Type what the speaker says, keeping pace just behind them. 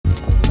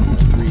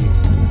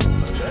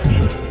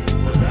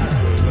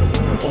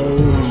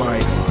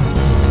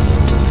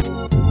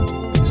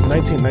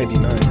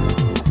1999.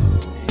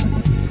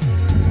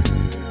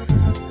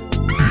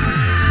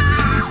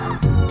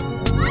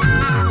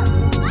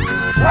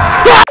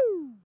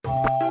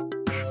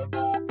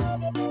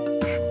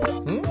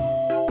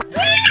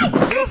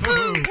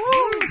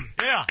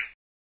 Yeah.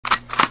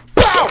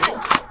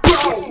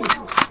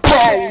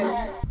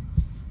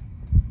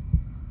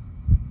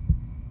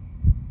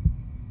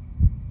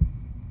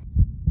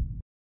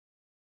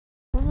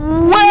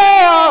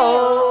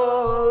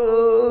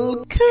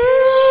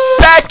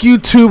 Back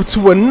YouTube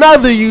to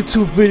another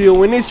YouTube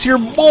video, and it's your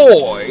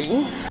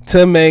boy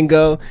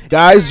Tamango.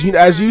 Guys,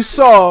 as you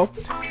saw,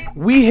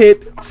 we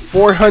hit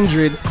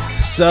 400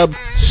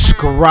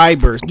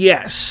 subscribers.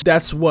 Yes,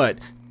 that's what,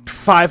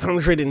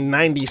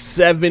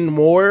 597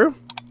 more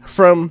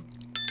from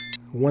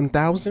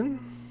 1,000.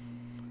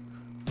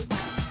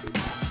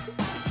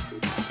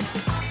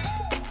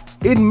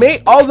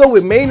 Although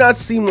it may not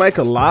seem like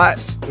a lot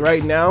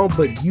right now,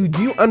 but you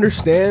do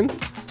understand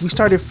we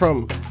started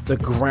from the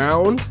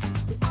ground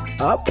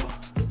up.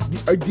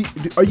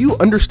 Are you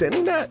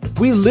understanding that?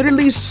 We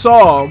literally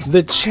saw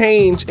the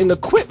change in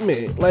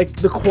equipment, like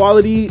the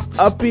quality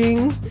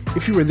upping,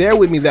 if you were there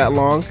with me that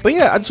long. But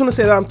yeah, I just want to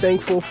say that I'm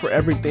thankful for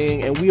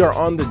everything, and we are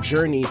on the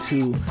journey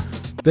to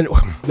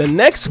the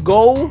next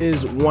goal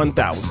is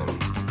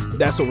 1,000.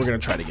 That's what we're gonna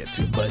try to get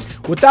to. But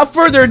without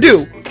further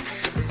ado,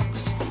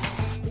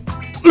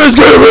 let's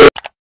get it.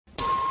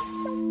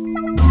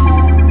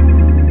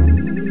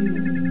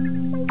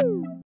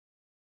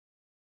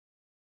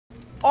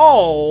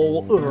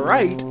 All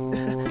right,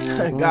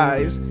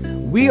 guys,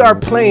 we are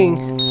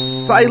playing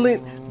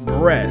Silent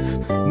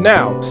Breath.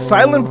 Now,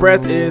 Silent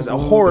Breath is a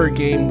horror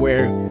game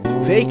where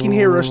they can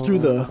hear us through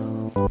the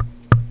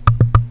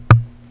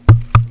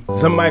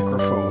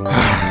microphone.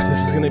 This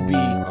is gonna be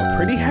a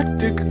pretty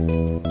hectic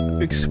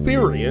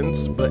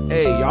experience, but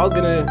hey, y'all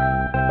gonna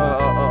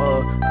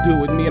do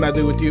it with me and I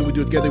do it with you. We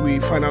do it together. We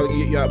find out.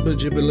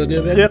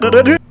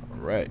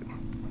 Right.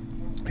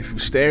 If you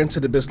stare into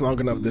the abyss long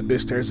enough, the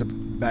abyss stares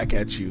back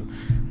at you.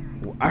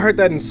 I heard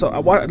that in I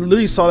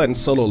literally saw that in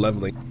Solo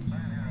Leveling.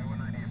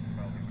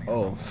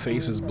 Oh,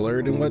 face is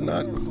blurred and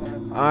whatnot.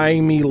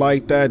 Eyeing me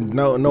like that.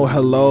 No,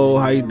 hello.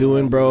 How you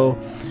doing, bro?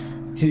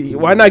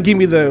 Why not give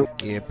me the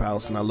pal?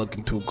 It's not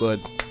looking too good.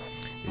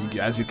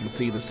 As you can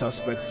see, the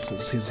suspect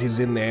he's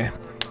in there.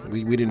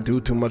 We didn't do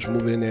too much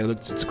moving in there.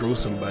 It's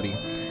gruesome, buddy.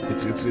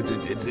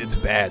 It's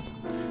bad.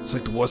 It's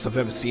like the worst I've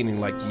ever seen in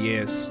like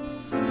years.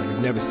 Like,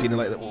 I've never seen it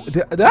like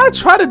that. Did I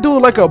try to do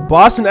like a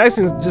Boston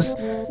accent? Just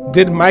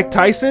did Mike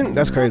Tyson?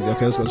 That's crazy.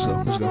 Okay, let's go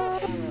slow. Let's go.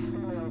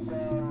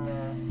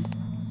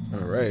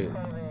 All right.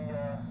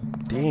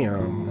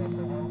 Damn.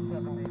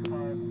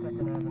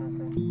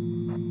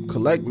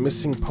 Collect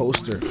missing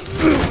poster.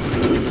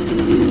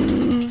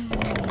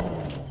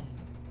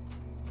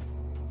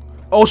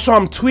 Oh, so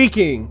I'm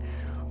tweaking.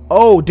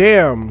 Oh,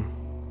 damn.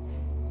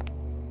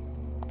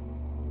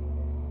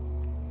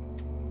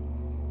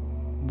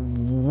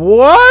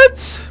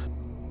 What?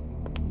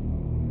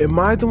 Am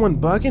I the one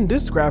bugging? The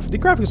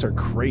graphics are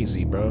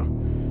crazy, bro.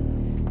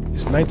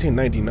 It's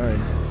 1999.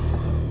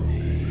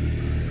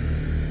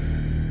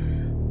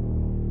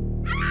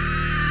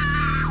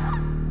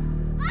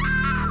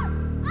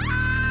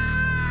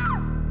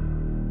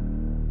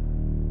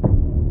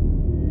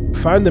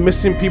 Find the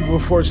missing people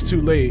before it's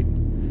too late.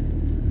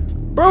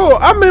 Bro,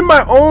 I'm in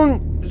my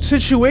own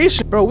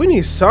situation. Bro, we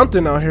need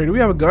something out here. Do we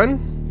have a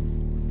gun?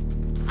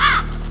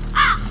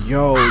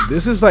 Yo,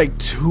 this is like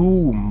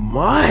too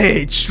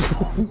much.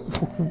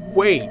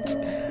 Wait,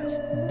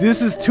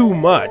 this is too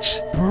much.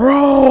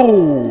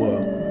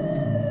 Bro,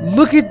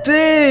 look at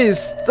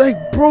this.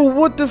 Like, bro,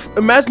 what the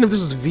imagine if this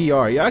was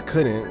VR. Yeah, I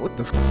couldn't. What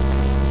the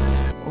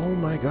oh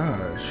my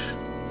gosh.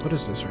 What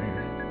is this right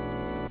here?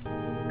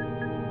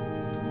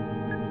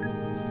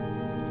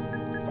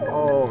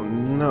 Oh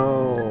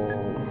no.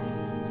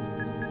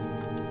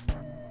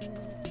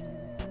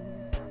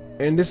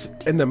 And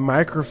the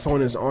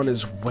microphone is on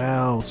as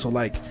well, so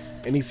like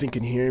anything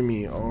can hear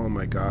me. Oh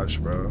my gosh,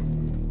 bro.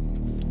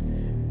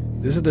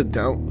 This is the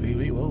whoa.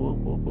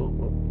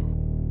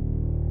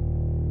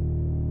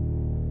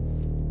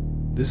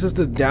 This is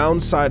the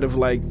downside of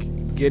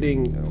like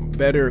getting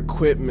better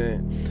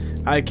equipment.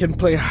 I can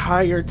play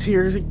higher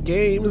tier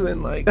games,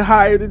 and like the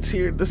higher the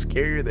tier, the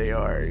scarier they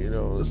are. You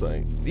know, it's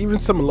like even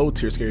some low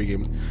tier scary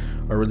games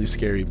are really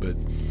scary, but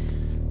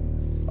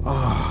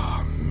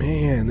oh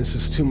man, this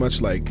is too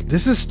much like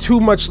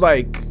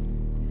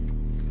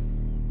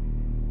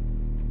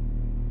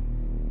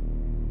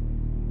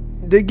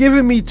they're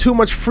giving me too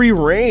much free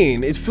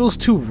reign. It feels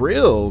too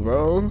real,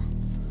 bro.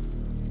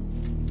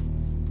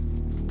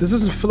 This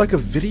doesn't feel like a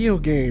video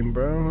game,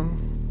 bro.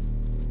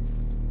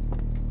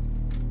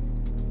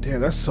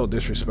 Damn, that's so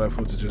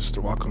disrespectful to just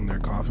walk on their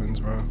coffins,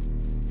 bro.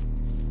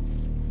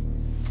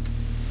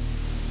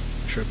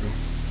 Tripping.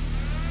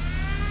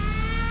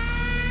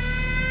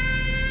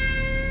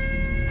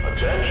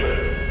 Attention,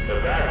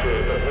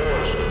 evacuate the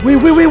forest.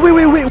 Wait.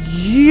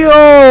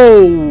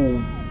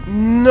 Yo!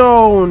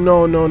 No.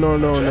 Evacuate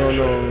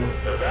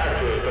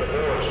the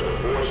forest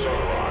before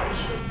sunrise.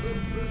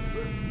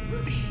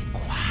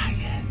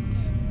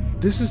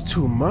 This is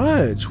too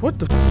much. What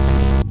the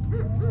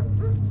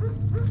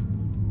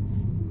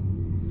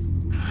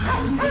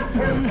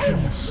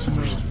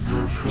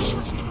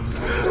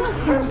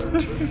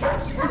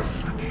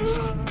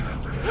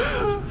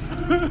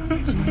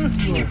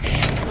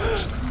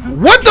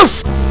What the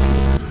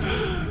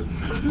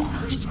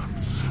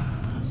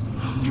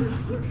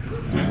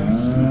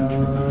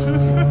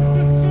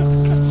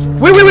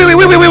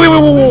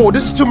Wait.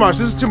 This is too much.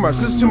 This is too much.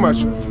 This is too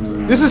much.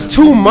 This is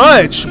too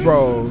much,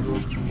 bro.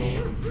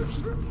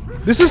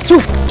 This is too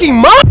fucking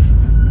much.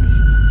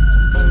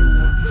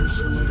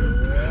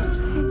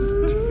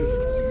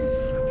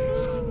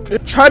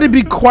 Try to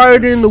be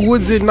quieter in the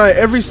woods at night.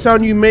 Every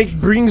sound you make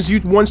brings you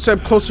one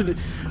step closer to...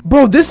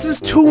 Bro, this is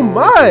too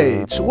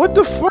much. What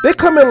the fuck? They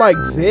come in like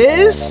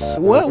this?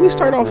 What? We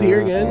start off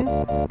here again.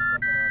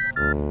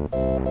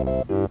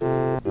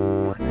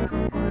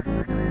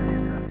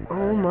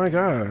 Oh my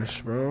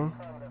gosh, bro.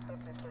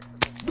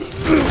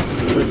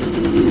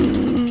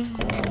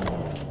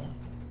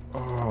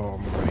 Oh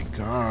my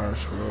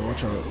gosh, bro.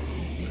 Watch out.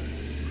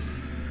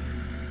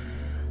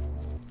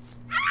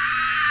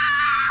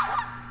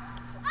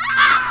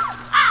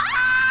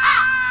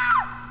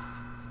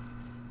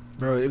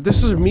 Bro, if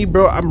this is me,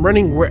 bro, I'm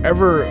running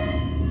wherever,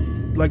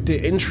 like,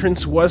 the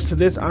entrance was to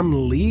this.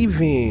 I'm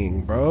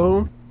leaving,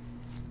 bro.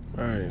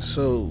 Alright,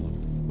 so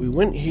we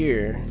went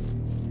here.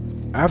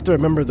 I have to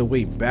remember the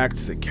way back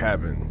to the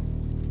cabin.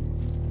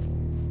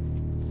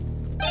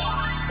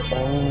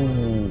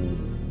 Oh,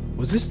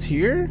 was this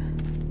here?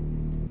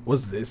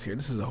 Was this here?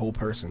 This is a whole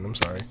person. I'm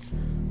sorry.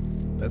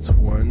 That's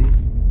one.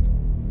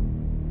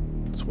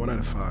 It's 1 out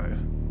of 5.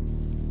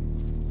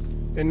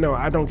 And no,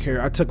 I don't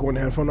care. I took one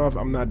headphone off.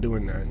 I'm not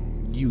doing that.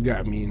 You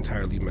got me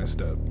entirely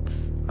messed up.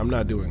 I'm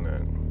not doing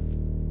that.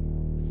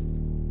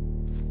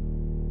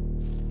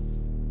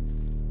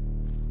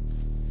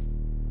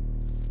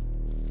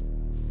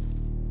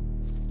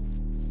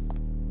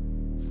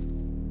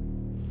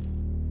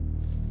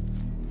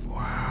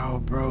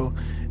 Wow, bro.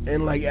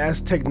 And like as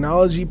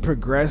technology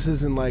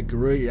progresses in like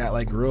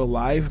real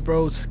life,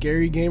 bro,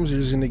 scary games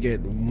are just gonna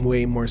get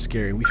way more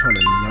scary. We found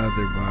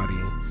another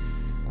body.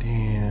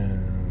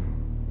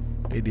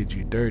 Damn. They did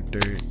you dirt.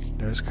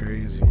 That's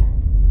crazy.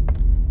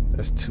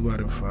 That's 2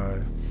 out of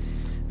 5.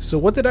 So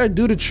what did I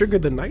do to trigger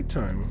the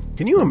nighttime?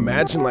 Can you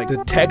imagine like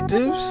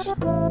detectives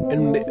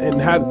and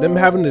have them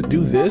having to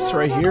do this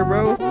right here,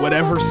 bro?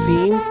 Whatever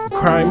scene,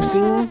 crime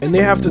scene, and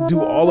they have to do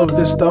all of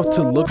this stuff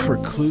to look for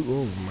clues.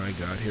 Oh my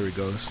God, here it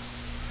goes.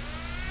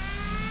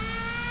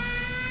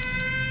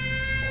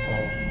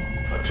 Oh.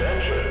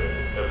 Attention,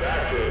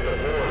 evacuate the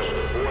forest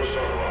before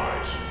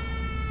sunrise.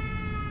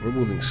 We're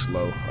moving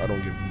slow. I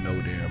don't give no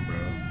damn, bro.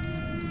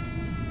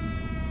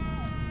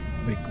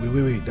 Wait.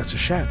 That's a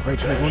shack, right?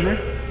 Can I go in there?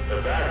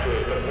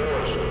 Evacuate the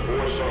forest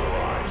before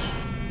sunrise.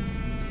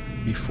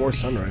 Before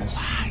sunrise.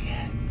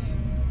 Quiet.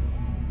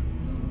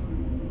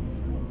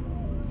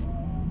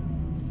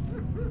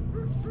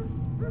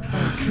 I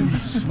can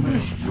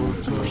smell your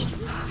dust.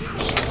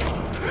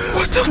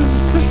 What the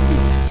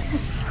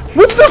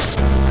What the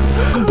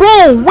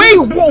Bro, wait,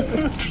 whoa!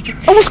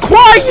 I was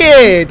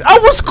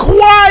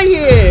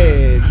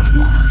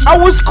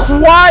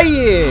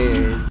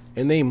quiet!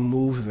 And they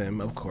move them,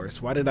 of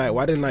course. Why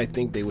didn't I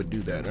think they would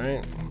do that,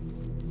 right?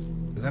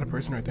 Is that a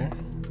person right there?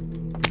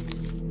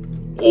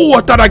 Oh,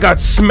 I thought I got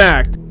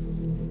smacked!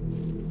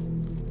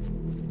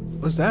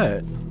 What's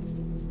that?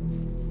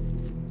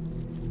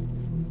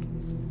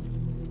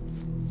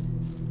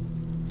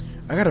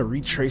 I gotta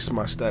retrace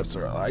my steps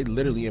or I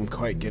literally am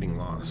quite getting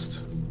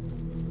lost.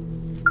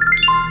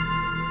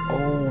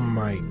 Oh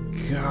my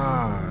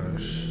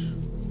gosh.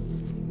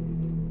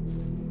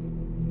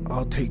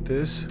 I'll take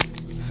this.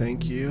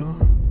 Thank you.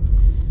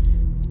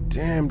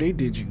 Damn, they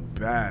did you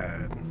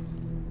bad.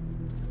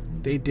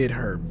 They did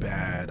her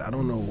bad. I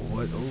don't know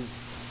what. Oh.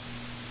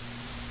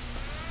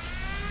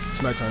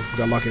 It's nighttime.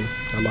 Gotta lock in.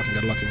 Gotta lock in.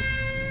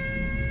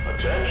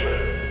 Attention,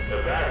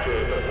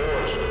 evacuate the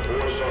forest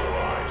before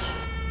sunrise.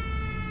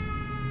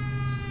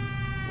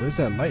 Where's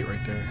that light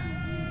right there?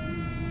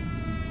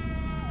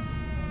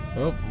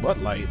 Oh, what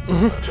light?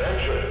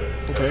 Attention,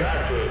 Okay.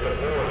 evacuate the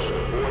forest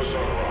before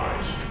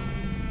sunrise.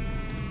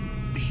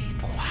 Be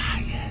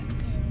quiet.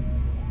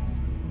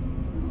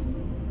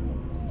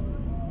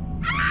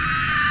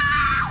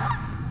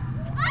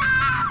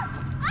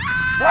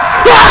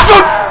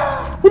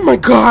 Oh my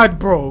God,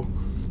 bro.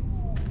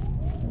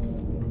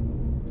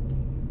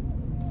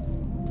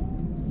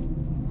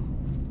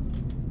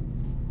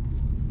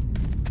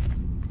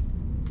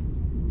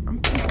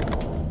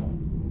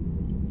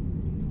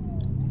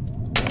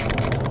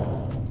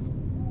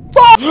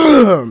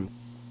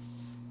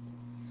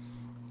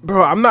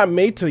 Bro, I'm not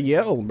made to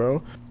yell,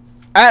 bro.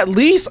 At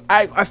least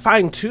I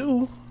find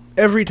 2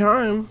 every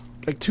time,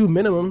 like 2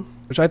 minimum,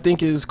 which I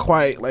think is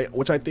quite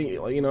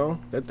you know,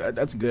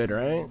 that's good,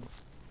 right?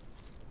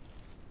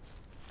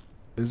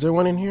 Is there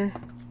one in here?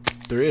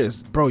 There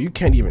is. Bro, you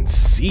can't even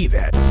see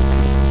that.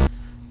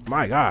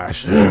 My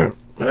gosh.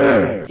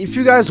 If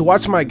you guys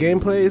watch my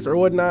gameplays or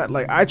whatnot,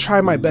 like I try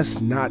my best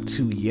not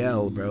to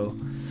yell, bro.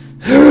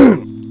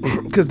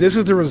 Because this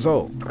is the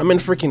result. I'm in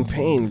freaking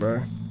pain,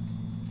 bro.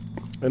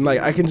 And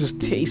like, I can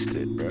just taste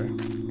it, bro.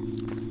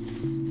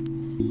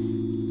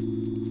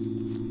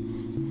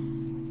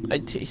 I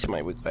taste my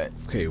regret.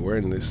 Okay, we're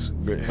in this.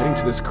 We're heading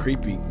to this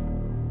creepy.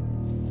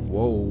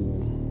 Whoa.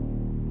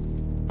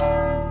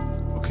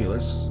 Okay,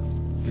 let's.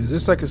 Is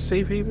this like a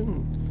safe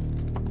haven?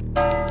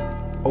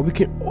 Oh, we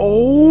can.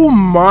 Oh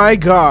my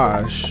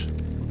gosh.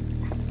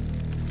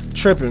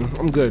 Tripping.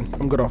 I'm good.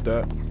 I'm good off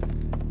that.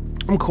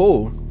 I'm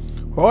cool.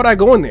 Why would I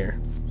go in there?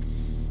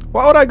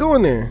 Why would I go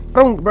in there?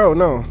 I don't, bro.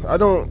 No, I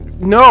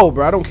don't. No,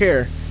 bro. I don't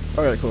care.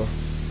 All right, cool.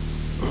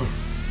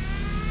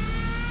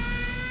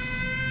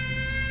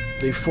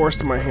 They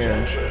forced my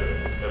hand.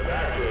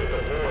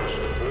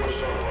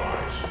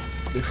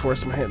 They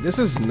forced my hand. This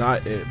is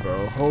not it,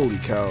 bro. Holy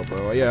cow,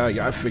 bro. Yeah,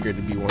 I figured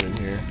to be one in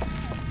here.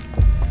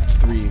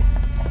 3.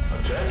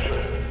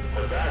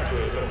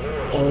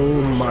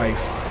 Oh my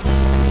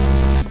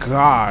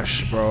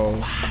gosh, bro.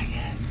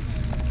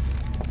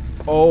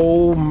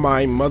 Oh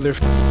my mother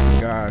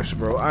gosh,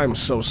 bro. I'm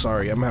so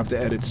sorry. I'm gonna have to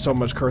edit so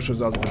much curse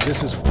words out, but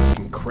this is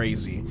fucking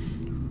crazy.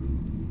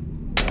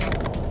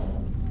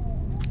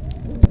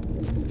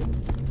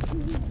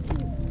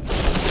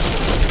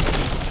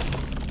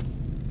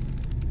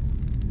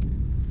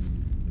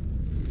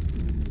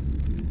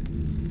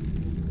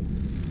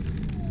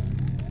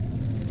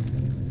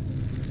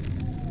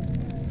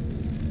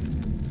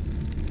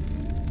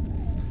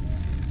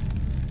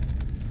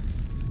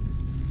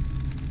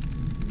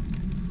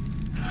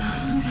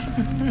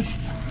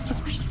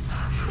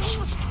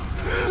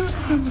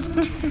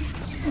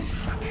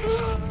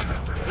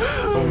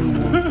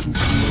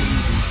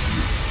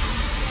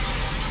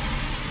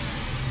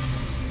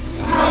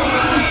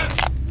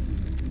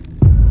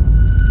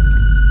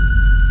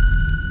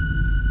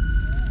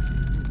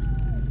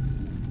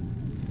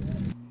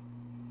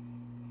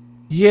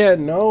 Yeah,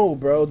 no,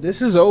 bro.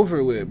 This is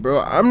over with,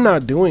 bro. I'm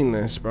not doing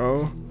this,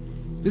 bro.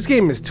 This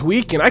game is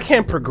tweaking. I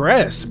can't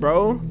progress,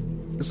 bro.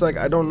 It's like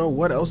I don't know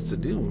what else to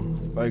do.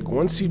 Like,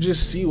 once you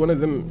just see one of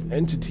them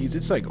entities,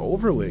 it's like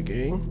over with,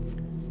 gang.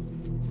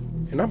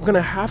 And I'm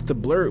gonna have to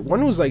blur.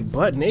 One was like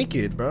butt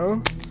naked,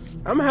 bro.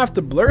 I'm gonna have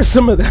to blur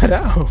some of that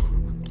out.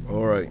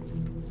 Alright.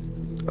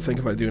 I think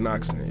if I do an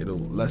accent, it'll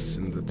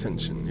lessen the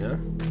tension, yeah?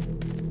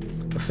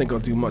 I think I'll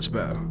do much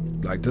better.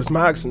 Like, does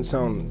my accent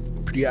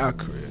sound pretty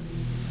accurate?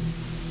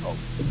 Oh,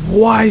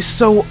 why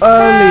so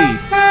early?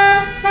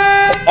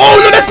 Oh,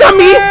 no, that's not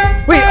me!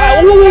 Wait,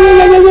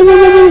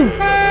 whoa.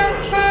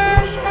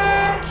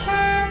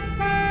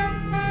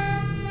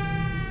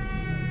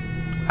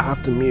 I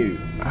have to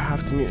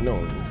mute.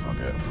 No, fuck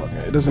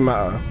it. It doesn't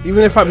matter.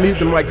 Even if I mute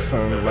the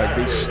microphone, like,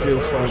 they still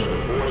find me.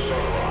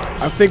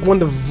 I think when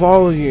the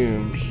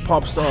volume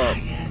pops up.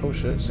 Oh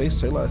shit, say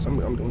less.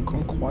 I'm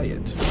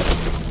quiet.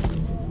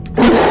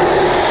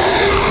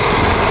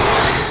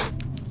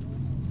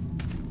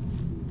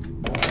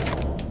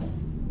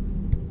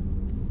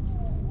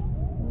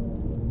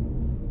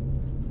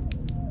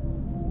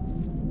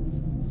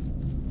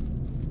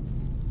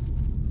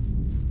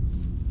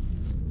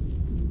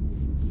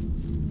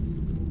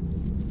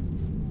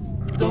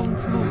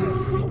 Don't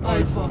move.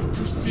 I want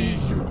to see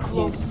you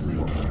closely.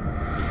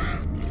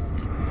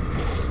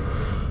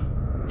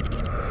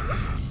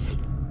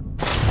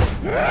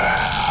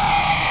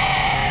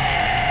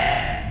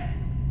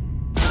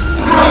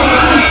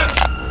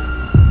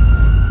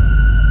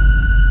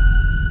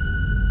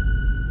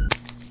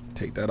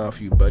 Take that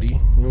off you, buddy.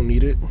 You don't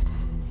need it.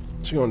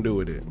 What you gonna do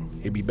with it?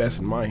 It'd be best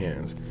in my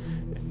hands.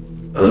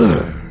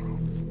 Ugh.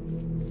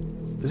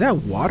 Is that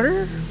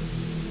water?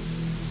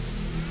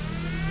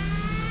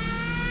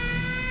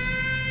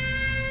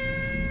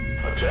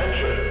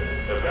 Attention!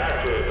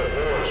 Evacuate the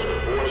forest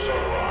before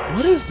sunrise.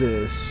 What is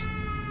this?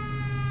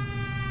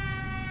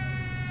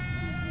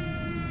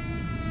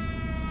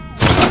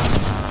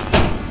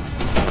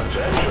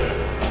 Attention!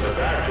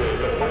 Evacuate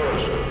the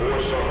forest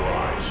before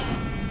sunrise.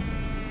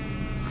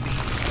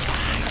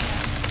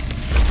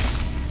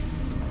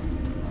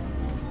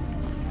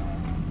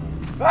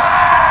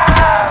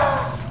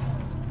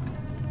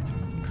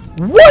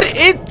 What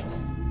it?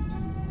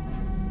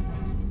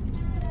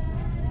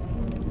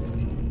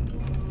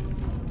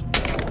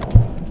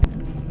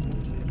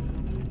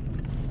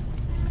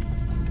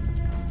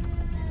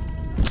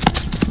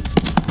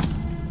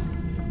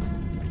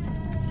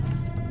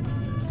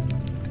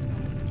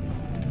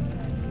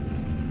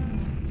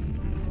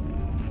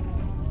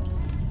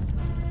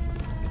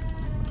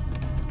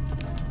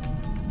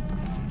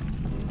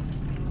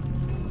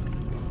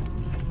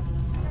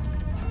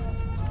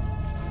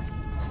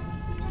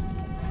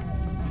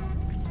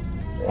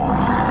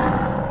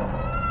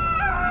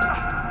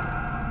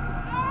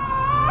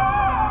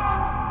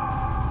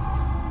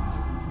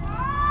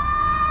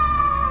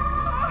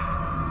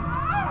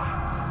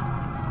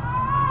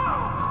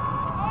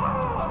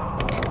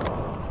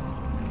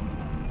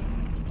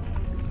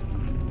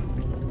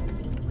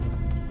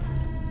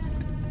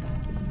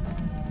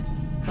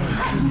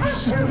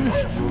 Smell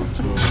your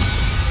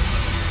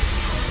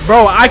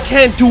Bro, I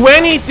can't do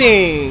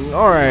anything.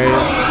 All right.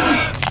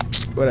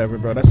 Whatever,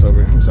 bro. That's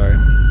over. I'm sorry.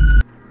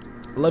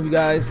 Love you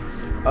guys.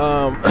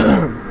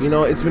 You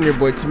know, it's been your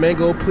boy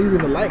Tamango. Please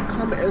leave a like,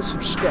 comment, and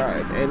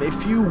subscribe. And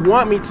if you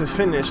want me to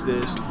finish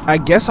this, I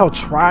guess I'll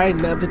try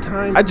another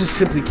time. I just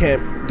simply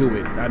can't do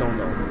it. I don't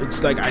know.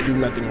 It's like I do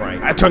nothing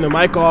right. I turn the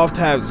mic off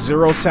to have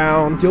 0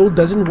 sound. Still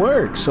doesn't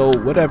work. So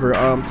whatever.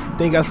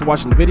 Thank you guys for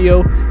watching the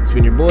video. It's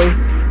been your boy